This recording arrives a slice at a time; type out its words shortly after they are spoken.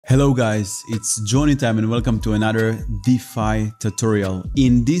Hello guys, it's Johnny time and welcome to another DeFi tutorial.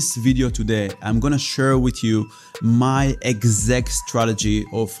 In this video today, I'm gonna share with you my exact strategy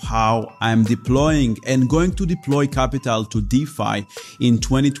of how I'm deploying and going to deploy capital to DeFi in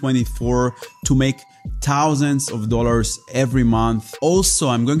 2024 to make thousands of dollars every month. Also,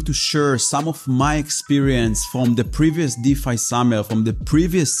 I'm going to share some of my experience from the previous DeFi summer, from the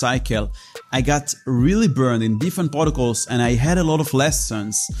previous cycle. I got really burned in different protocols and I had a lot of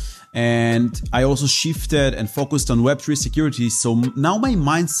lessons. And I also shifted and focused on Web3 security. So now my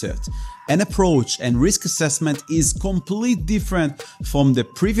mindset and approach and risk assessment is completely different from the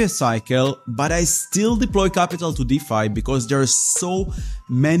previous cycle, but I still deploy capital to DeFi because there are so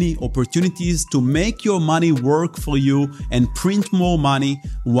many opportunities to make your money work for you and print more money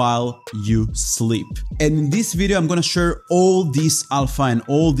while you sleep. And in this video, I'm going to share all this alpha and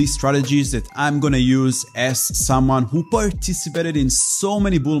all these strategies that I'm going to use as someone who participated in so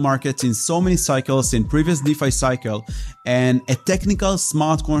many bull markets, in so many cycles, in previous DeFi cycle, and a technical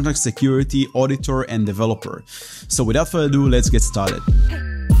smart contract security auditor and developer. So without further ado, let's get started.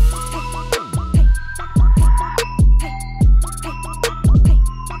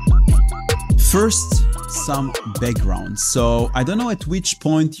 First, some background. So I don't know at which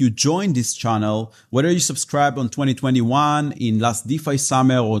point you joined this channel, whether you subscribed on 2021 in last DeFi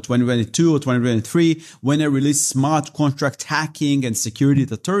summer or 2022 or 2023 when I released smart contract hacking and security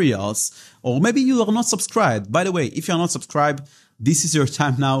tutorials, or maybe you are not subscribed. By the way, if you're not subscribed, this is your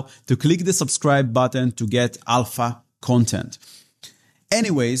time now to click the subscribe button to get alpha content.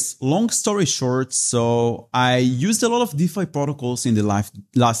 Anyways, long story short, so I used a lot of DeFi protocols in the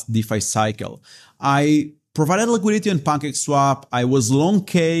last DeFi cycle. I provided liquidity on PancakeSwap. I was long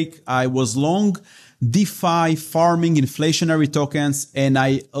Cake. I was long DeFi farming inflationary tokens, and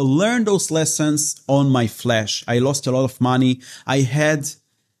I learned those lessons on my flash. I lost a lot of money. I had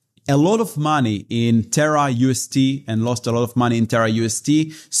a lot of money in Terra USD and lost a lot of money in Terra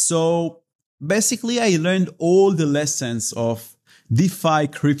USD. So basically, I learned all the lessons of DeFi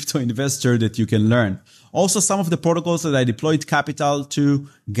crypto investor that you can learn. Also, some of the protocols that I deployed capital to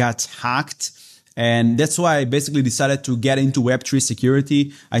got hacked. And that's why I basically decided to get into Web3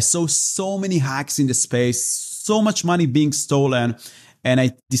 security. I saw so many hacks in the space, so much money being stolen. And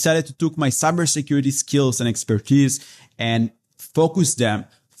I decided to take my cybersecurity skills and expertise and focus them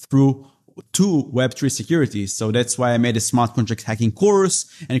through to Web3 security. So that's why I made a smart contract hacking course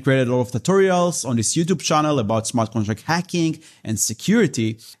and created a lot of tutorials on this YouTube channel about smart contract hacking and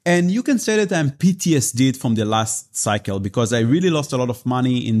security. And you can say that I'm PTSD'd from the last cycle because I really lost a lot of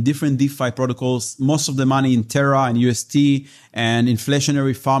money in different DeFi protocols, most of the money in Terra and USD and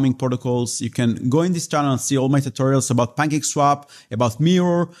inflationary farming protocols. You can go in this channel and see all my tutorials about PancakeSwap, about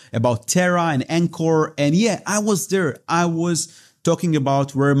Mirror, about Terra and Anchor. And yeah, I was there. I was talking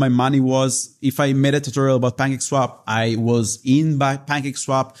about where my money was. If I made a tutorial about PancakeSwap, I was in by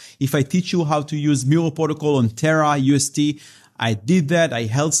PancakeSwap. If I teach you how to use Mirror protocol on Terra USD, I did that. I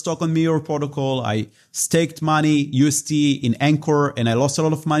held stock on Mirror protocol. I staked money USD in Anchor and I lost a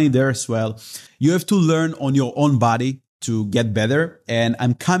lot of money there as well. You have to learn on your own body to get better. And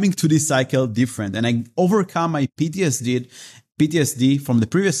I'm coming to this cycle different and I overcome my PTSD from the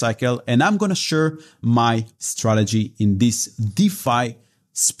previous cycle, and I'm going to share my strategy in this DeFi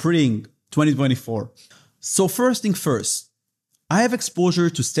spring 2024. So first thing first, I have exposure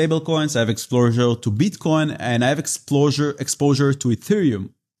to stablecoins, I have exposure to Bitcoin, and I have exposure to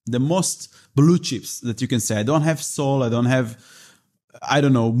Ethereum, the most blue chips that you can say. I don't have Sol, I don't have, I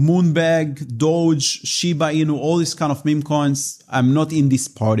don't know, Moonbag, Doge, Shiba Inu, all these kind of meme coins. I'm not in this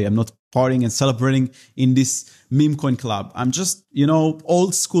party. I'm not partying and celebrating in this meme coin club. I'm just,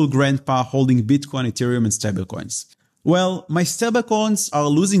 old school grandpa holding Bitcoin, Ethereum, and stablecoins. Well, my stablecoins are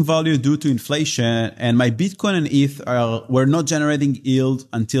losing value due to inflation, and my Bitcoin and ETH were not generating yield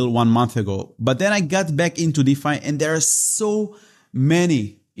until 1 month ago. But then I got back into DeFi, and there are so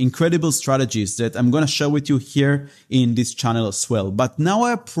many incredible strategies that I'm going to share with you here in this channel as well. But now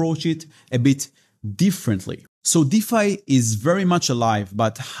I approach it a bit differently. So DeFi is very much alive,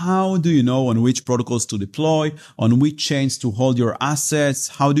 but how do you know on which protocols to deploy, on which chains to hold your assets?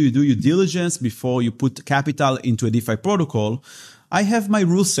 How do you do your diligence before you put capital into a DeFi protocol? I have my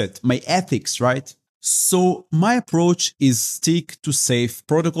rule set, my ethics, right? So my approach is stick to safe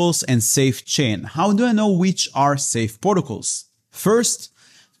protocols and safe chain. How do I know which are safe protocols? First,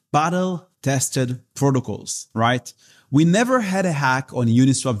 battle tested protocols, right? We never had a hack on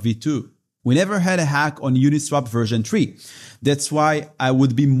Uniswap V2. We never had a hack on Uniswap version 3. That's why I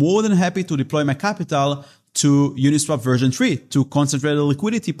would be more than happy to deploy my capital to Uniswap version 3, to concentrated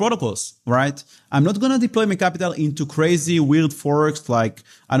liquidity protocols, right? I'm not going to deploy my capital into crazy weird forks like,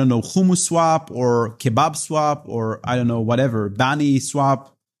 I don't know, Uniswap or KebabSwap or I don't know, whatever,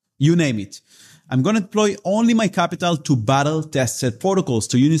 BANI-Swap, you name it. I'm going to deploy only my capital to battle-tested protocols,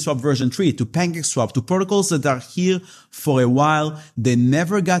 to Uniswap version 3, to PancakeSwap, to protocols that are here for a while. They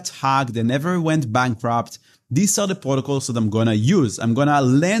never got hacked. They never went bankrupt. These are the protocols that I'm going to use. I'm going to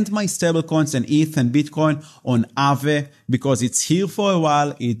lend my stablecoins and ETH and Bitcoin on Aave because it's here for a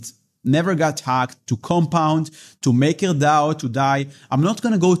while. It never got hacked, to compound, to MakerDAO, to DAI. I'm not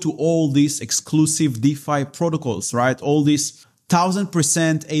going to go to all these exclusive DeFi protocols, right? All these 1000%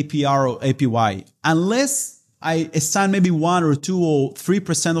 APR or APY, unless I assign maybe 1 or 2 or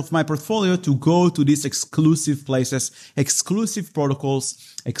 3% of my portfolio to go to these exclusive places, exclusive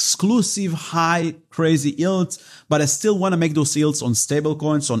protocols, exclusive high crazy yields, but I still want to make those yields on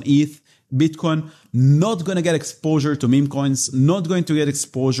stablecoins, on ETH, Bitcoin, not going to get exposure to meme coins, not going to get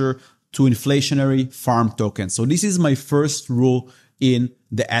exposure to inflationary farm tokens. So this is my first rule in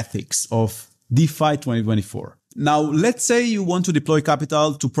the ethics of DeFi 2024. Now, let's say you want to deploy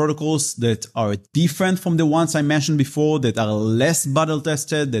capital to protocols that are different from the ones I mentioned before, that are less battle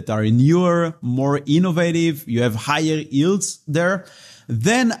tested, that are newer, more innovative, you have higher yields there.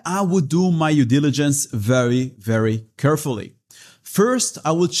 Then I would do my due diligence very, very carefully. First,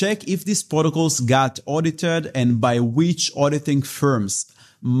 I will check if these protocols got audited and by which auditing firms.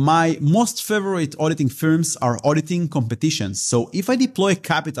 My most favorite auditing firms are auditing competitions. So if I deploy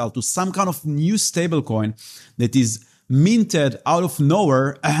capital to some kind of new stablecoin that is minted out of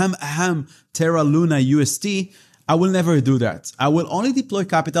nowhere, Terra Luna USD, I will never do that. I will only deploy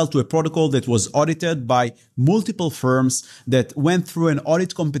capital to a protocol that was audited by multiple firms that went through an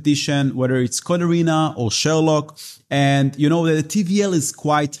audit competition, whether it's Coderina or Sherlock, and you know that the TVL is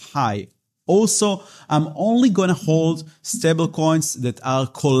quite high. Also, I'm only going to hold stablecoins that are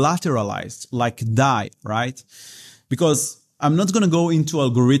collateralized, like DAI, right? Because I'm not going to go into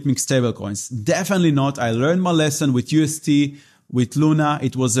algorithmic stablecoins. Definitely not. I learned my lesson with UST, with Luna.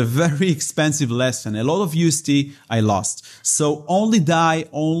 It was a very expensive lesson. A lot of UST I lost. So only DAI,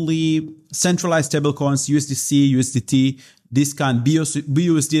 only centralized stablecoins, USDC, USDT, this kind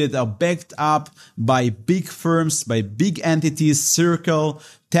BUSD that are backed up by big firms, by big entities, Circle,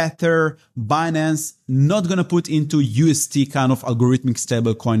 Tether, Binance, not going to put into UST kind of algorithmic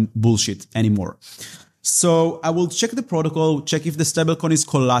stablecoin bullshit anymore. So I will check the protocol, check if the stablecoin is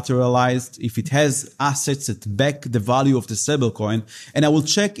collateralized, if it has assets that back the value of the stablecoin, and I will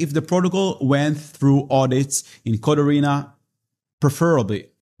check if the protocol went through audits in Coderina, preferably.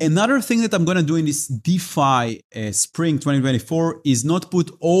 Another thing that I'm going to do in this DeFi spring 2024 is not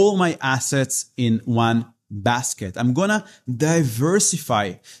put all my assets in one basket. I'm going to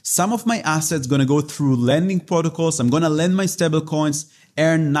diversify. Some of my assets going to go through lending protocols. I'm going to lend my stablecoins,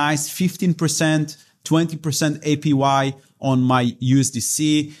 earn nice 15%, 20% APY on my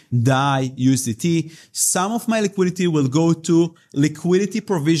USDC, DAI, USDT. Some of my liquidity will go to liquidity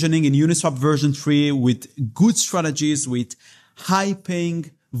provisioning in Uniswap version 3 with good strategies, with high paying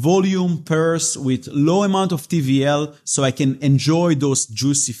volume pairs with low amount of TVL so I can enjoy those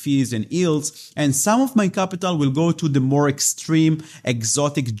juicy fees and yields. And some of my capital will go to the more extreme,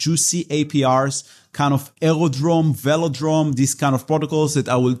 exotic, juicy APRs, kind of Aerodrome, Velodrome, these kind of protocols that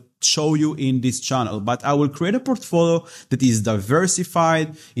I will show you in this channel. But I will create a portfolio that is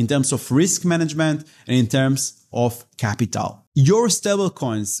diversified in terms of risk management and in terms of capital. Your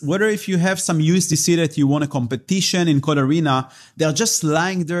stablecoins, whether if you have some USDC that you want a competition in Coderina, they're just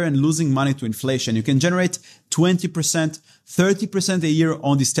lying there and losing money to inflation. You can generate 20%, 30% a year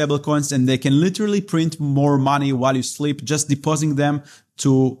on these stablecoins, and they can literally print more money while you sleep, just depositing them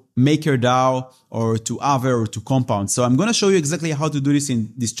to MakerDAO or to Aave or to Compound. So I'm going to show you exactly how to do this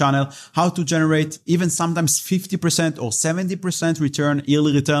in this channel, how to generate even sometimes 50% or 70% return,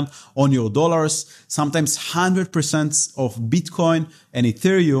 yearly return on your dollars, sometimes 100% of Bitcoin and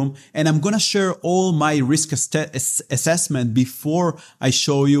Ethereum. And I'm going to share all my risk assessment before I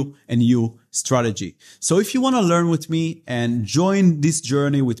show you a new strategy. So if you want to learn with me and join this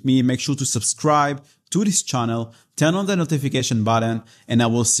journey with me, make sure to subscribe to this channel, turn on the notification button, and I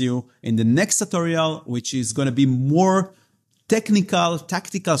will see you in the next tutorial, which is going to be more technical,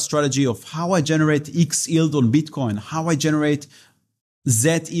 tactical strategy of how I generate X yield on Bitcoin, how I generate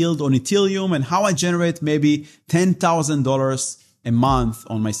Z yield on Ethereum, and how I generate maybe $10,000 a month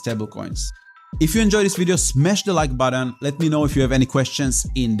on my stablecoins. If you enjoyed this video, smash the like button. Let me know if you have any questions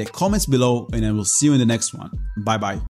in the comments below, and I will see you in the next one. Bye bye.